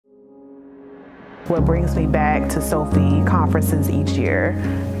What brings me back to SOPHE conferences each year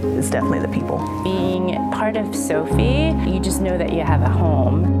is definitely the people. Being part of SOPHE, you just know that you have a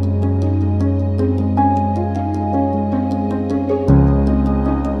home.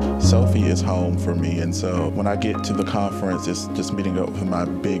 SOPHE is home for me, and so when I get to the conference, it's just meeting up with my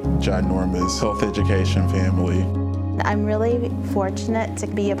big, ginormous health education family. I'm really fortunate to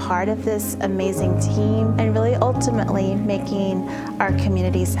be a part of this amazing team and really ultimately making our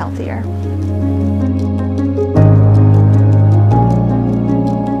communities healthier.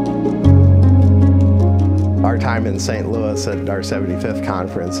 Our time in St. Louis at our 75th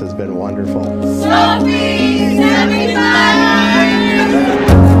conference has been wonderful. SOPHE 75!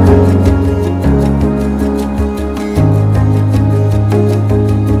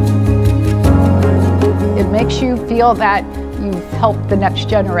 It makes you feel that you've helped the next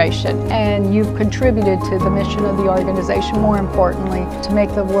generation and you've contributed to the mission of the organization, more importantly, to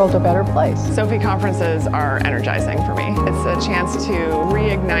make the world a better place. SOPHE conferences are energizing for me. It's a chance to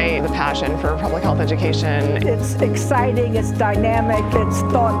reignite the passion for public health education. It's exciting, it's dynamic, it's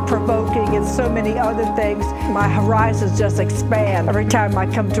thought-provoking, and so many other things. My horizons just expand every time I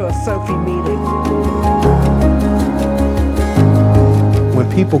come to a SOPHE meeting. When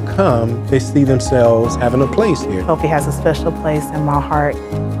people come, they see themselves having a place here. SOPHE has a special place in my heart.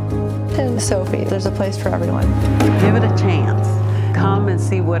 In SOPHE, there's a place for everyone. Give it a chance. Come and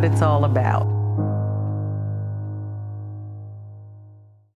see what it's all about.